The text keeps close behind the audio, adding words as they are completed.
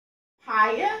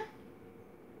papaya.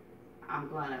 I'm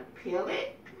going to peel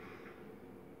it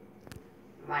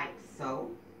like so.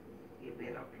 Give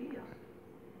it a peel.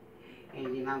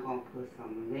 And then I'm going to put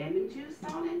some lemon juice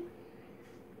on it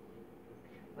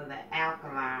for the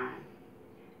alkaline.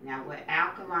 Now what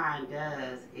alkaline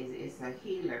does is it's a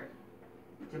healer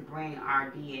to bring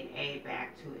our DNA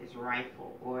back to its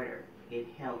rightful order. It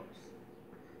helps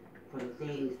for the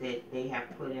things that they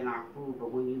have put in our food.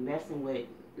 But when you're messing with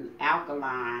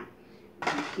alkaline,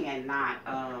 you cannot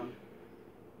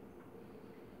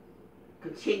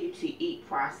continue to eat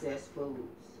processed foods.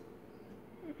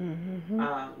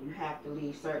 You have to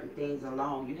leave certain things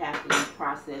alone. You have to leave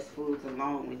processed foods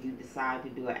alone when you decide to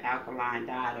do an alkaline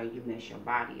diet, or you mess your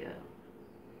body up.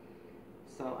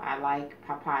 So I like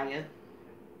papaya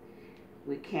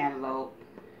with cantaloupe,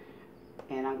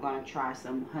 and I'm going to try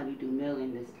some honeydew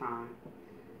melon this time.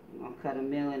 I'm going to cut a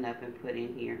melon up and put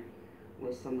in here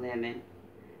with some lemon.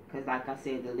 Because like I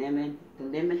said, the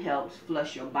lemon helps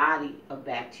flush your body of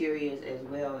bacteria as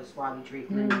well as while you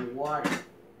drink lemon water.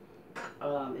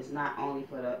 It's not only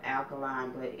for the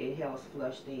alkaline, but it helps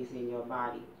flush things in your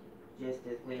body just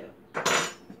as well.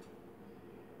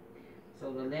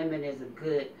 So the lemon is a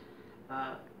good,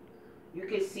 you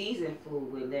can season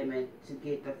food with lemon to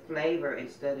get the flavor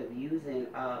instead of using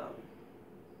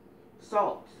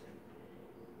salt.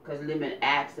 Because lemon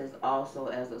acts as also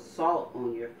as a salt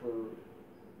on your food,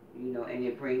 you know, and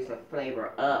it brings the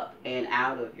flavor up and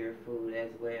out of your food as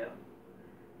well.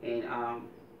 And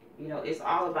you know, it's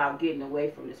all about getting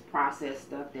away from this processed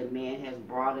stuff that man has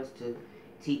brought us to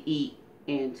eat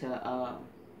and to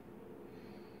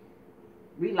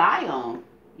rely on,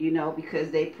 you know, because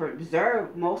they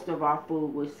preserve most of our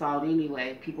food with salt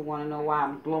anyway. People want to know why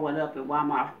I'm blowing up and why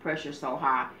my pressure's so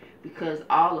high. Because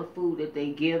all the food that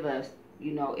they give us,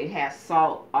 you know, it has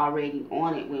salt already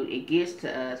on it when it gets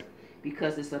to us,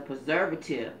 because it's a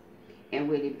preservative. And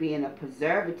with it being a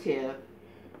preservative,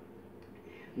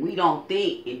 we don't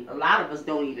think, and a lot of us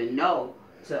don't even know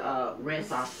to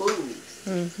rinse our foods,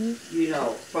 you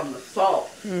know, from the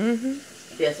salt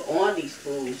that's on these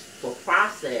foods for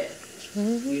process.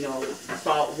 You know,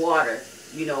 salt water,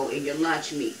 you know, in your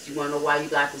lunch meats. You want to know why you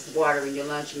got this water in your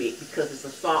lunch meat? Because it's a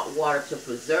salt water to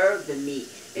preserve the meat,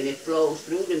 and it flows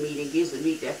through the meat and gives the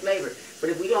meat that flavor. But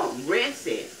if we don't rinse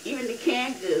it, even the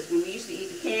canned goods, when we used to eat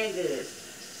the canned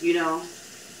goods, you know,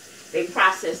 they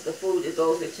process the food that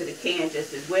goes into the can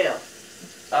just as well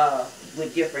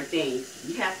with different things.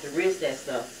 You have to rinse that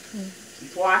stuff.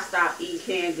 Before I stopped eating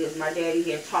canned goods, my daddy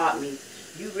had taught me,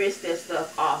 you rinse that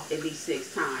stuff off at least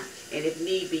 6 times. And if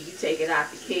need be, you take it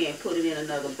out the can, put it in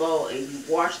another bowl, and you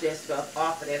wash that stuff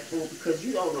off of that food, because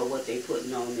you don't know what they're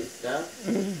putting on this stuff.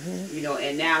 You know,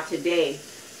 and now today,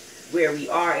 where we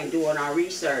are and doing our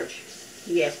research,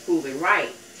 he has proven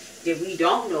right that we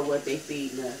don't know what they're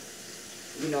feeding us.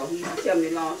 You know, he used to tell me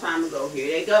a long time ago,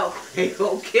 here they go. They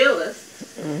gonna kill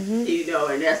us. You know,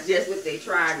 and that's just what they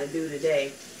trying to do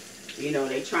today. You know,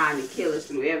 they trying to kill us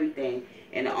through everything.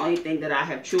 And the only thing that I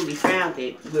have truly found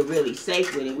that we're really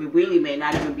safe with it, we really may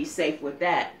not even be safe with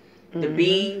that. The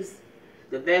beans,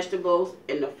 the vegetables,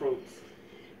 and the fruits.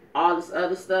 All this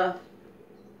other stuff,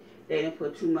 they didn't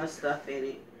put too much stuff in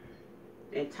it.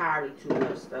 Entirely too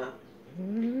much stuff.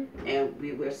 And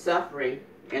we're suffering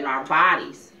in our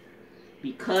bodies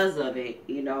because of it,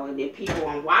 you know. And then people,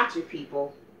 I'm watching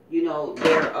people, you know,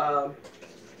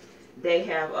 they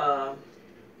have,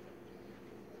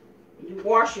 you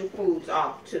wash your foods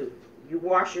off too. You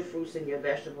wash your fruits and your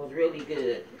vegetables really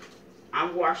good.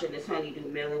 I'm washing this honeydew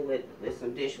melon with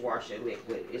some dishwasher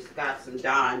liquid. It's got some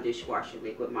Dawn dishwasher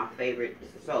liquid, my favorite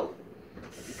soap,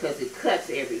 because it cuts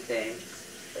everything.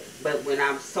 But when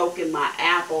I'm soaking my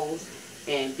apples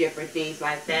and different things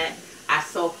like that, I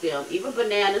soak them. Even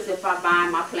bananas, if I buy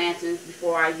my plantains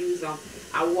before I use them,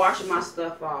 I wash my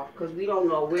stuff off, because we don't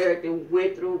know where it then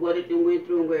went through, what it then went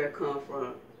through, and where it come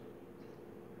from.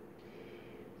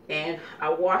 And I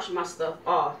wash my stuff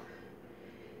off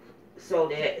so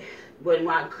that when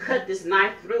I cut this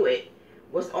knife through it,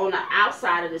 what's on the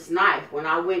outside of this knife, when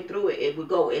I went through it, it would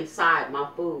go inside my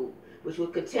food, which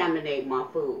would contaminate my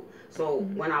food. So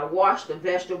when I wash the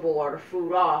vegetable or the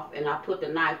fruit off and I put the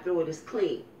knife through it, it's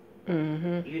clean.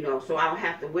 You know, so I don't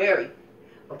have to worry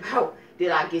about, did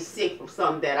I get sick from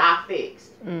something that I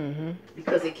fixed?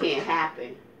 Because it can't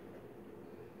happen.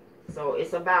 So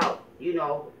it's about, you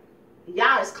know,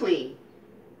 Yah is clean.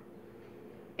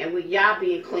 And with Yah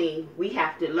being clean, we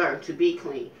have to learn to be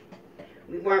clean.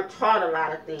 We weren't taught a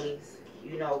lot of things.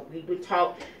 You know, we were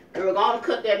taught, we're going to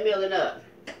cut that melon up.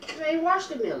 You ain't wash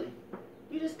the melon.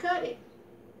 You just cut it.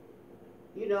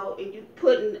 You know, and you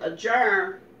putting a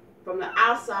germ from the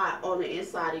outside on the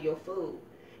inside of your food.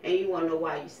 And you want to know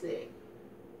why you're sick.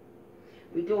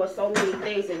 We're doing so many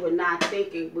things that we're not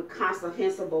thinking, we're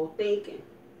comprehensible thinking.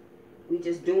 We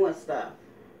just doing stuff.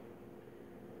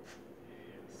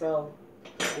 So,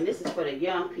 and this is for the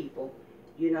young people,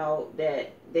 you know,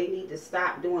 that they need to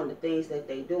stop doing the things that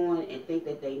they're doing and think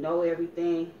that they know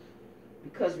everything,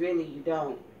 because really you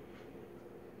don't.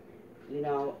 You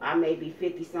know, I may be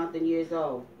 50-something years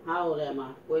old. How old am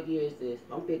I? What year is this?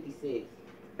 I'm 56.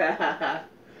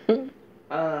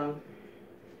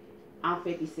 I'm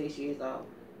 56 years old.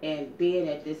 And being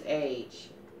at this age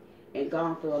and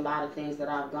gone through a lot of things that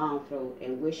I've gone through,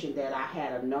 and wishing that I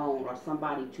had known or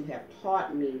somebody to have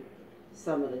taught me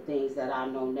some of the things that I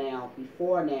know now,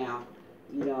 before now,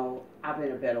 you know, I've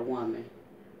been a better woman.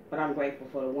 But I'm grateful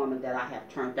for the woman that I have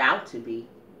turned out to be.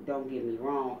 Don't get me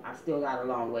wrong. I still got a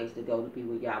long ways to go to be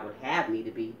where y'all would have me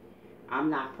to be. I'm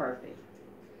not perfect.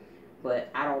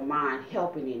 But I don't mind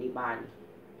helping anybody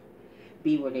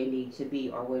be where they need to be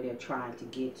or where they're trying to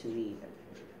get to either.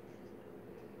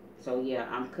 So yeah,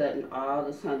 I'm cutting all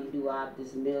this honeydew out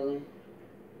this milling.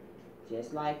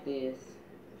 Just like this.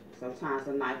 Sometimes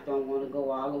the knife don't want to go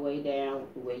all the way down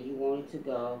the way you want it to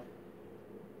go.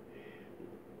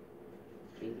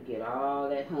 And you get all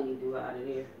that honeydew out of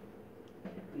there.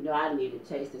 You know, I need to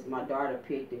taste this. My daughter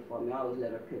picked it for me. I always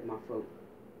let her pick my fruit.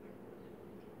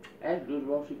 That's good,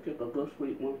 Rose. She picked a good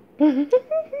sweet one.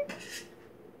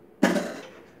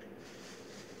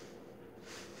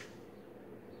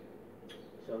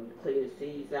 So you clean the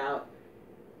seeds out.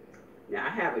 Now I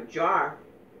have a jar.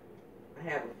 I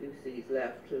have a few seeds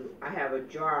left too. I have a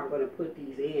jar. I'm going to put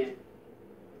these in.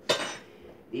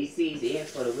 These seeds in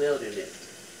for the wilderness.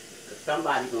 Because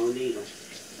somebody's going to need them.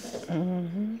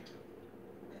 Mm-hmm.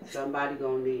 Somebody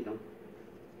gonna need them.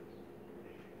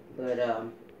 But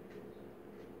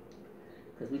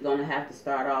because we're gonna have to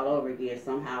start all over again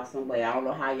somehow, some way. I don't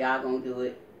know how y'all gonna do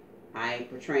it. I ain't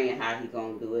portraying how he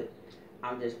gonna do it.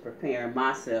 I'm just preparing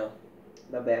myself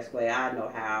the best way I know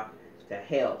how to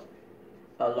help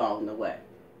along the way.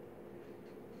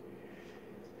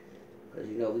 Because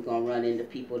you know we're gonna run into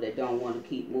people that don't want to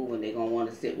keep moving. They're gonna want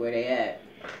to sit where they at.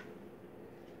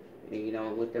 And, you know,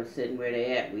 with them sitting where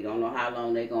they at, we don't know how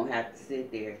long they're going to have to sit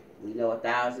there. We know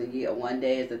 1,000 years, one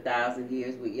day is 1,000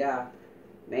 years with y'all.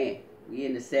 Man, we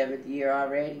in the 7th year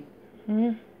already.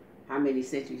 Mm-hmm. How many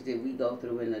centuries did we go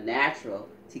through in the natural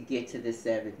to get to the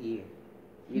 7th year?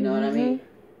 You know what I mean?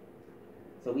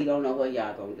 So we don't know what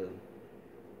y'all going to do.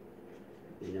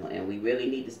 You know, and we really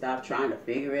need to stop trying to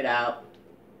figure it out.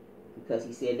 Because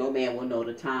he said no man will know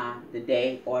the time, the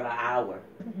day, or the hour.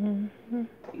 Mm-hmm.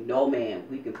 No man.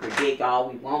 We can predict all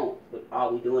we want, but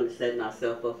all we doing is setting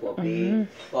ourselves up for a big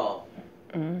fall.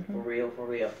 Mm-hmm. For real, for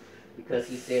real. Because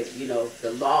he said, you know,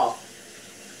 the law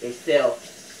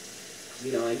itself,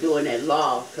 you know, and doing that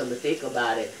law, come to think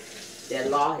about it, that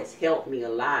law has helped me a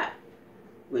lot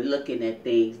with looking at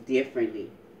things differently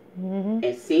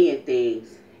and seeing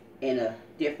things in a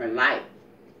different light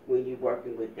when you're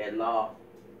working with that law.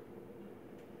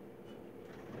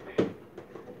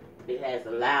 It has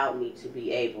allowed me to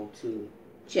be able to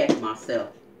check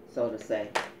myself, so to say.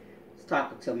 I was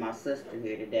talking to my sister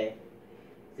here today.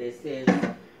 It says,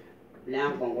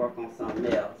 now I'm going to work on something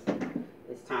else.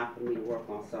 It's time for me to work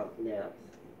on something else.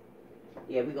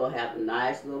 Yeah, we're going to have a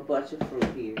nice little bunch of fruit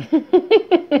here.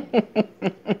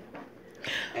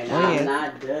 And I'm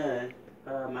not done.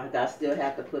 I still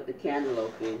have to put the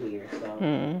cantaloupe in here,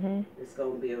 so it's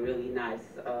going to be a really nice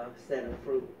set of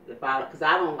fruit. Because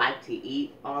I don't like to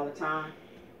eat all the time,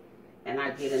 and I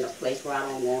get in a place where I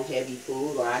don't want heavy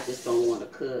food, or I just don't want to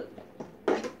cook.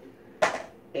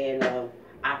 And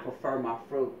I prefer my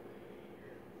fruit,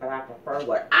 but I prefer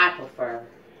what I prefer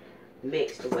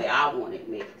mixed the way I want it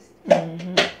mixed.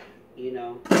 You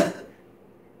know,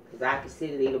 because I can sit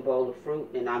and eat a bowl of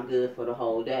fruit, and I'm good for the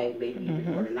whole day, maybe even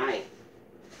for the night.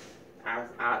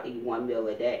 I'll eat one meal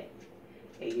a day.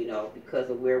 And, you know, because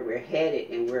of where we're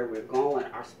headed and where we're going,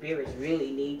 our spirits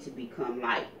really need to become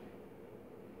light.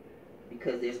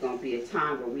 Because there's going to be a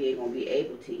time where we ain't going to be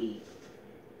able to eat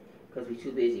because we're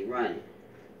too busy running.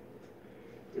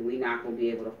 And we're not going to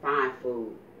be able to find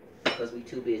food because we're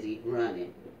too busy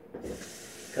running.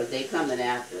 Because they coming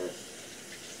after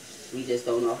us. We just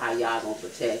don't know how y'all going to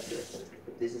protect us.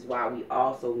 This is why we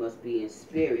also must be in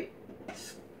spirit.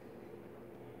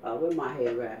 Where my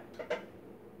hair at?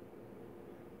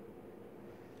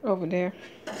 Over there.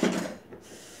 Let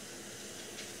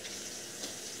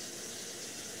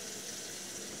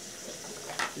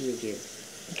me get it.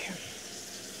 Okay.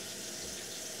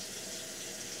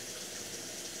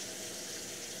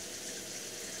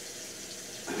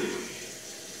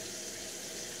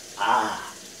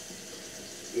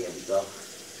 So,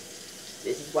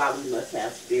 this is why we must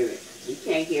have spirit. We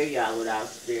can't hear y'all without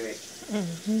spirit.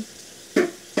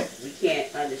 We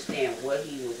can't understand what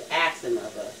he was asking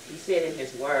of us. He said in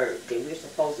his word that we're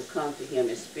supposed to come to him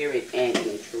in spirit and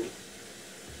in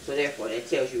truth. So therefore, that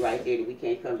tells you right there that we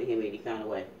can't come to him any kind of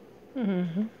way.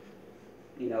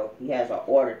 You know, he has an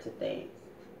order to things.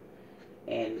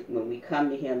 And when we come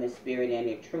to him in spirit and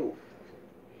in truth,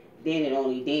 then and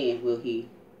only then will he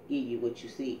give you what you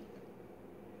seek.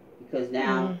 Because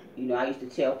now, you know, I used to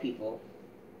tell people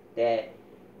that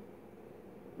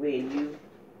when you,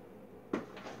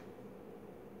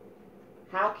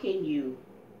 how can you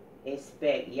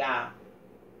expect Yah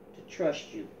to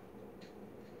trust you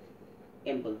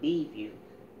and believe you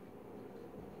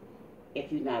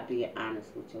if you're not being honest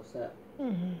with yourself?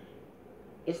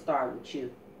 It starts with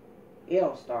you. It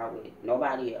don't start with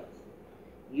nobody else.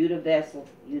 You the vessel,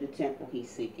 you the temple he's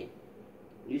seeking.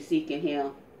 You seeking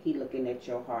him, he looking at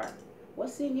your heart.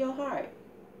 What's in your heart?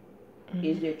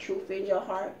 Is there truth in your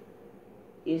heart?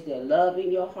 Is there love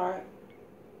in your heart?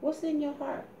 What's in your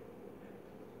heart?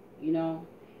 You know,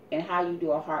 and how you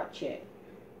do a heart check.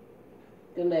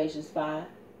 Galatians 5,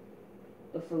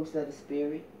 the fruits of the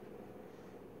Spirit.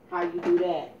 How you do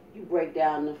that? You break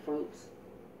down the fruits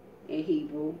in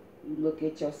Hebrew. You look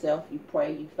at yourself, you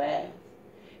pray, you fast.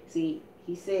 See,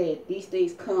 he said these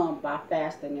things come by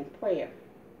fasting and prayer.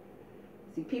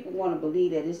 See, people want to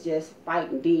believe that it's just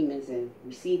fighting demons and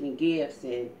receiving gifts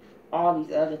and all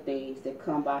these other things that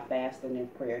come by fasting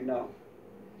and prayer. No.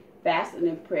 Fasting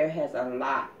and prayer has a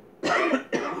lot,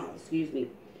 excuse me,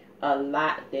 a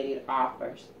lot that it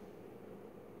offers.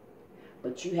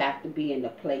 But you have to be in the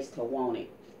place to want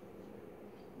it.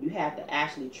 You have to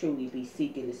actually truly be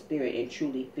seeking the Spirit and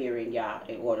truly fearing Yah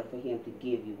in order for him to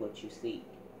give you what you seek.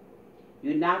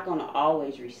 You're not going to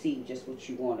always receive just what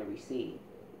you want to receive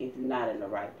if you're not in the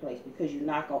right place, because you're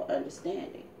not going to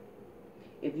understand it.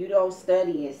 If you don't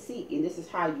study and seek, and this is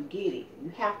how you get it,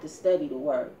 you have to study the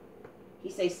word.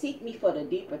 He says, seek me for the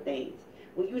deeper things.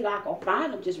 Well, you're not going to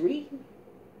find them just reading.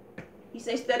 He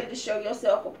says, study to show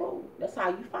yourself approved. That's how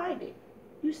you find it.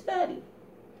 You study.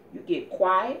 You get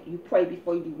quiet. You pray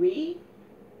before you read.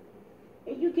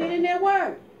 And you get in that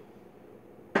word.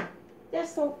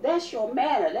 That's your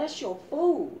manna. That's your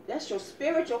food. That's your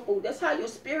spiritual food. That's how your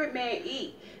spirit man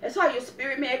eat. That's how your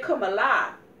spirit man come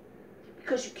alive.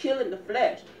 Because you're killing the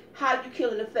flesh. How you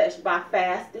killing the flesh? By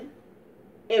fasting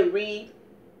and read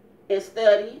and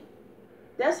studying.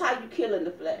 That's how you killing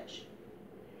the flesh.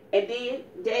 And then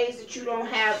days that you don't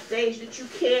have, days that you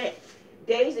can't,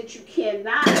 days that you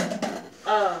cannot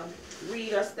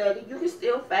read or study, you can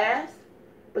still fast.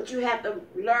 But you have to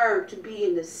learn to be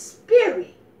in the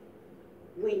spirit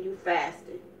when you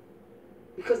fasting.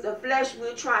 Because the flesh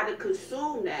will try to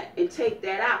consume that and take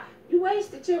that out. You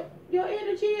wasted your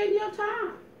energy and your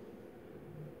time.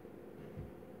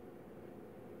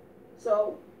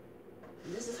 So,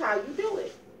 this is how you do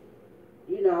it.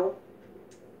 You know,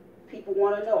 people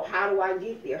want to know, how do I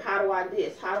get there? How do I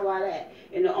this? How do I that?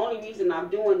 And the only reason I'm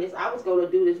doing this, I was going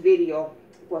to do this video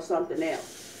for something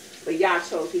else. But Yah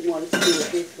chose he wanted to do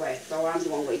it this way. So I'm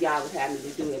doing what Yah was having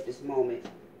me to do at this moment.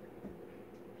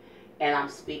 And I'm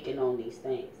speaking on these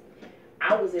things.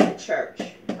 I was in the church.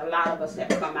 A lot of us have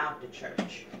come out the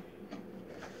church.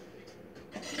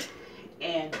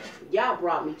 And Yah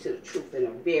brought me to the truth in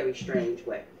a very strange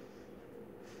way.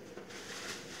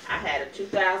 I had a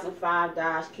 2005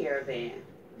 Dodge Caravan.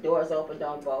 Doors opened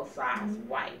on both sides,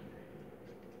 white.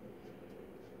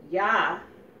 Yah,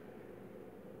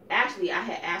 actually, I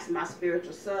had asked my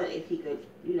spiritual son if he could,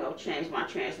 you know, change my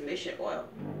transmission oil.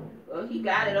 Well, he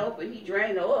got it open, he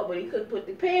drained the oil, but he couldn't put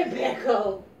the pan back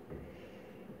on.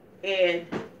 And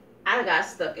I got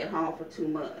stuck at home for 2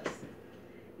 months.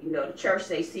 You know, the church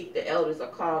say seek the elders or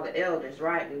call the elders,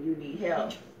 right, when you need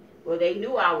help. Well, they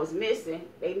knew I was missing.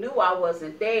 They knew I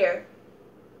wasn't there.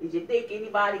 Did you think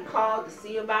anybody called to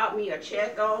see about me or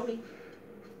check on me?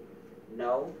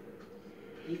 No.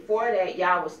 Before that,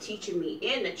 y'all was teaching me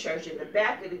in the church, in the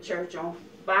back of the church on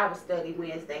Bible study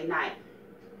Wednesday night.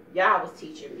 Y'all was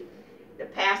teaching me. The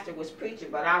pastor was preaching,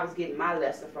 but I was getting my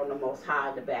lesson from the Most High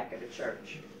in the back of the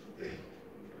church.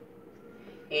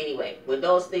 Anyway, when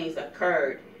those things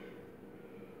occurred,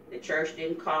 the church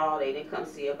didn't call. They didn't come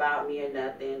see about me or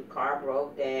nothing. Car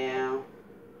broke down.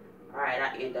 All right,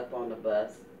 I end up on the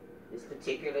bus. This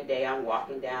particular day, I'm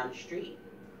walking down the street.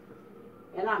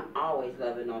 And I'm always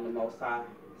loving on the Most High.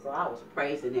 So I was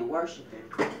praising and worshiping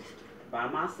by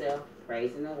myself,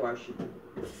 praising and worshiping.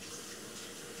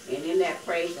 And in that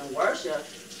praise and worship,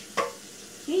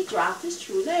 he dropped his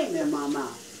true name in my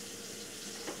mouth.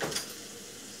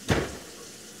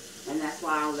 And And that's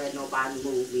why I don't let nobody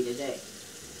move me today.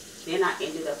 Then I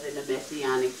ended up in the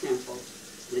Messianic temple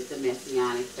with the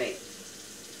Messianic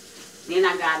faith. Then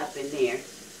I got up in there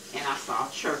and I saw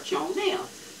church on them.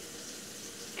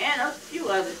 And a few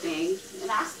other things.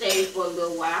 And I stayed for a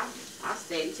little while. I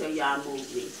stayed until y'all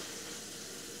moved me.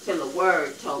 Till the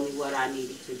word told me what I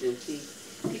needed to do. See,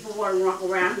 people want to walk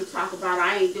around and talk about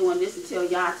I ain't doing this until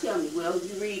y'all tell me. Well,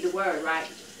 you read the word, right?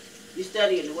 You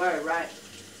studying the word, right?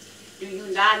 Do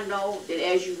you not know that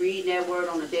as you read that word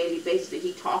on a daily basis that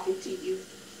he talking to you?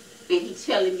 And he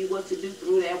telling you what to do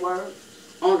through that word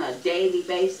on a daily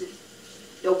basis?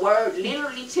 The word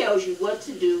literally tells you what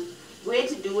to do, when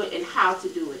to do it, and how to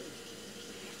do it.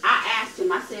 I asked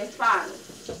him, I said, Father,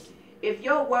 if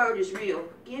your word is real,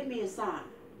 give me a sign.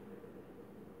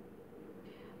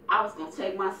 I was going to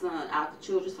take my son out to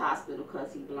Children's Hospital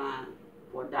because he's blind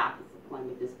for a doctor's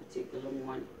appointment this particular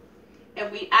morning. And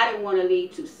I didn't want to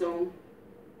leave too soon.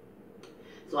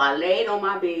 So I laid on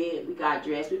my bed. We got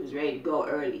dressed. We was ready to go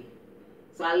early.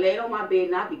 So I laid on my bed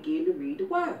and I began to read the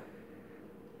word.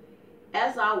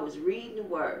 As I was reading the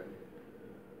word,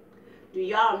 do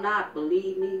y'all not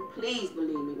believe me? Please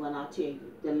believe me when I tell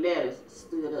you. The letters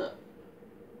stood up.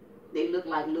 They looked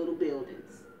like little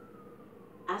buildings.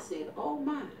 I said, oh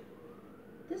my,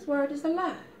 this word is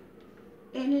alive.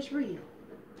 And it's real.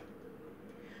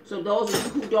 So those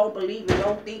of you who don't believe and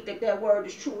don't think that that word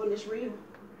is true and it's real,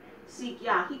 seek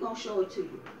Yah. He going to show it to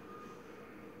you.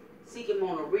 Seek him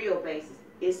on a real basis,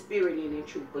 in spirit and in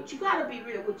truth. But you got to be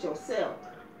real with yourself.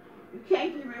 You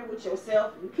can't be real with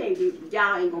yourself.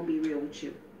 Yah ain't going to be real with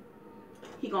you.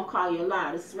 He going to call you a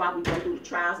liar. This is why we go through the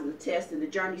trials and the tests and the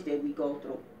journeys that we go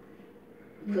through.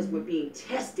 Because we're being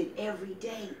tested every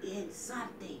day in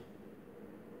something.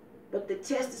 But the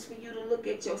test is for you to look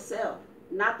at yourself.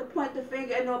 Not to point the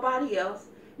finger at nobody else.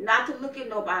 Not to look at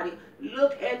nobody.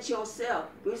 Look at yourself.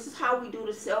 This is how we do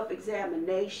the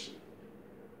self-examination.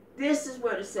 This is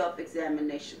where the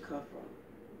self-examination comes from.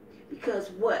 Because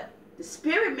what? The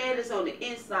spirit man is on the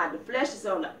inside. The flesh is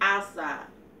on the outside.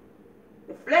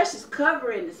 The flesh is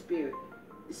covering the spirit.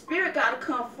 The spirit got to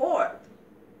come forth.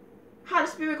 How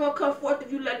the spirit going to come forth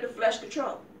if you let the flesh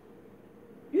control?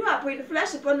 You got to bring the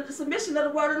flesh up under the submission of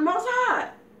the word of the Most High.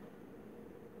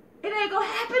 It ain't going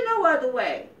to happen no other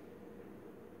way.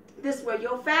 This is where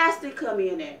your fasting come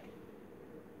in at.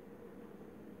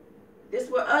 This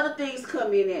is where other things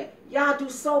come in at. Y'all do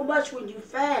so much when you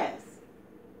fast.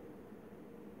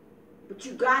 But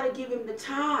you got to give him the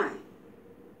time.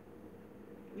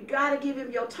 You got to give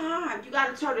him your time. You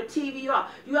got to turn the TV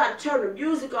off. You got to turn the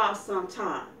music off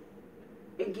sometime.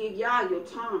 And give y'all your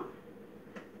time.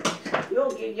 You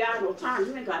don't give y'all no time,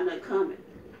 you ain't got nothing coming.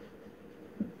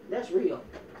 That's real.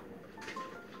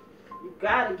 You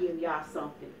gotta give y'all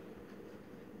something.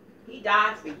 He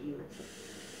died for you.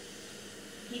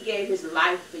 He gave his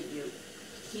life for you.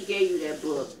 He gave you that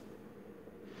book.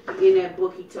 In that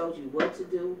book, he told you what to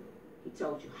do. He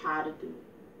told you how to do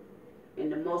it.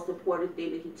 And the most important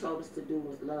thing that he told us to do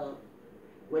was love.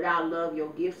 Without love, your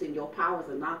gifts and your powers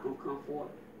are not going to come forth.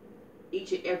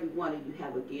 Each and every one of you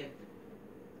have a gift.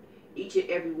 Each and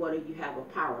every one of you have a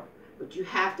power. But you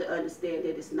have to understand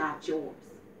that it's not yours.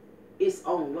 It's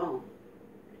on loan.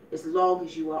 As long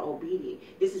as you are obedient.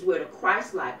 This is where the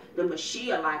Christ-like, the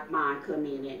Mashiach-like mind come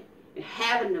in at. And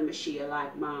having the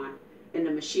Mashiach-like mind. And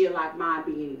the Mashiach-like mind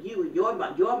being in you. And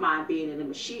your mind being in the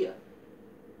Mashiach.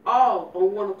 All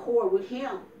on one accord with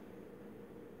him.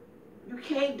 You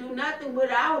can't do nothing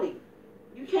without him.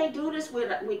 You can't do this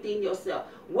within yourself.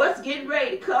 What's getting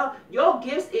ready to come, your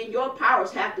gifts and your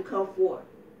powers have to come forth.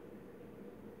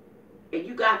 And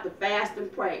you got to fast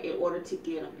and pray in order to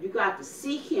get them. You got to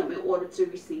seek him in order to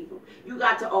receive them. You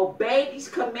got to obey these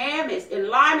commandments and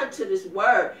line up to this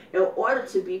word in order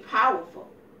to be powerful.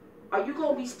 Are you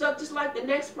going to be stuck just like the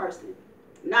next person?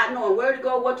 Not knowing where to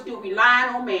go, what to do,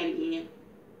 relying on man again.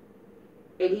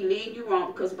 And he leading you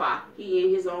wrong because why? He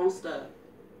in his own stuff.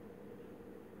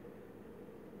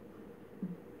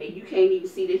 And you can't even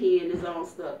see that he in his own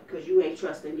stuff because you ain't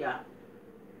trusting Yah.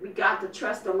 We got to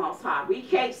trust the Most High. We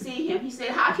can't see him. He said,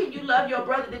 how can you love your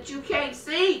brother that you can't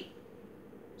see?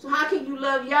 So how can you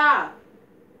love Yah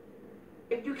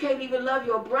if you can't even love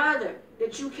your brother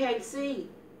that you can't see?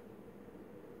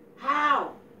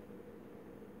 How?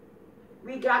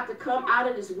 We got to come out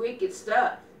of this wicked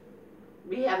stuff.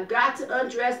 We have got to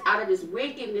undress out of this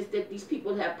wickedness that these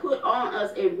people have put on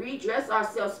us and redress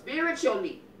ourselves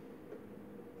spiritually.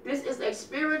 This is a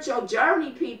spiritual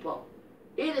journey, people.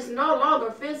 It is no longer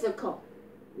physical.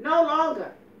 No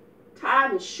longer.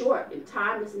 Time is short and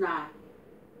time is nigh.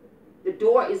 The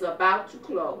door is about to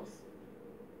close.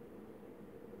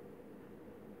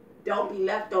 Don't be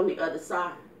left on the other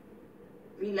side.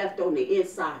 Be left on the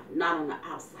inside, not on the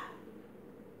outside.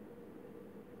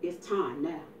 It's time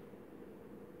now.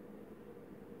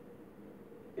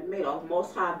 And may the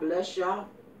Most High bless y'all.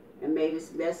 And may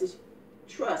this message,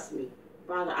 trust me,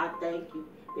 Father, I thank you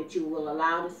that you will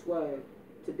allow this word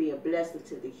to be a blessing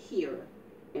to the hearer.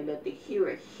 And let the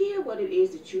hearer hear what it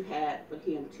is that you have for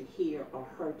him to hear or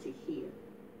her to hear.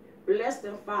 Bless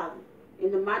them, Father,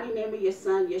 in the mighty name of your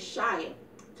Son, Yeshua,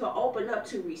 to open up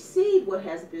to receive what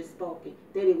has been spoken,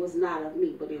 that it was not of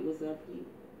me, but it was of you.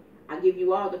 I give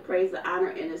you all the praise, the honor,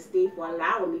 and esteem for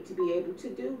allowing me to be able to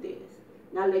do this.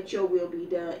 Now let your will be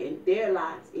done in their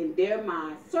lives, in their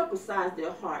minds. Circumcise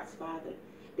their hearts, Father,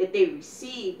 that they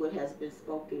receive what has been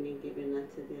spoken and given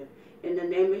unto them. In the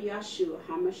name of Yahuwshua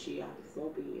HaMashiyach,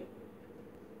 so be it.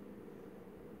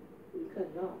 You cut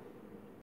it off.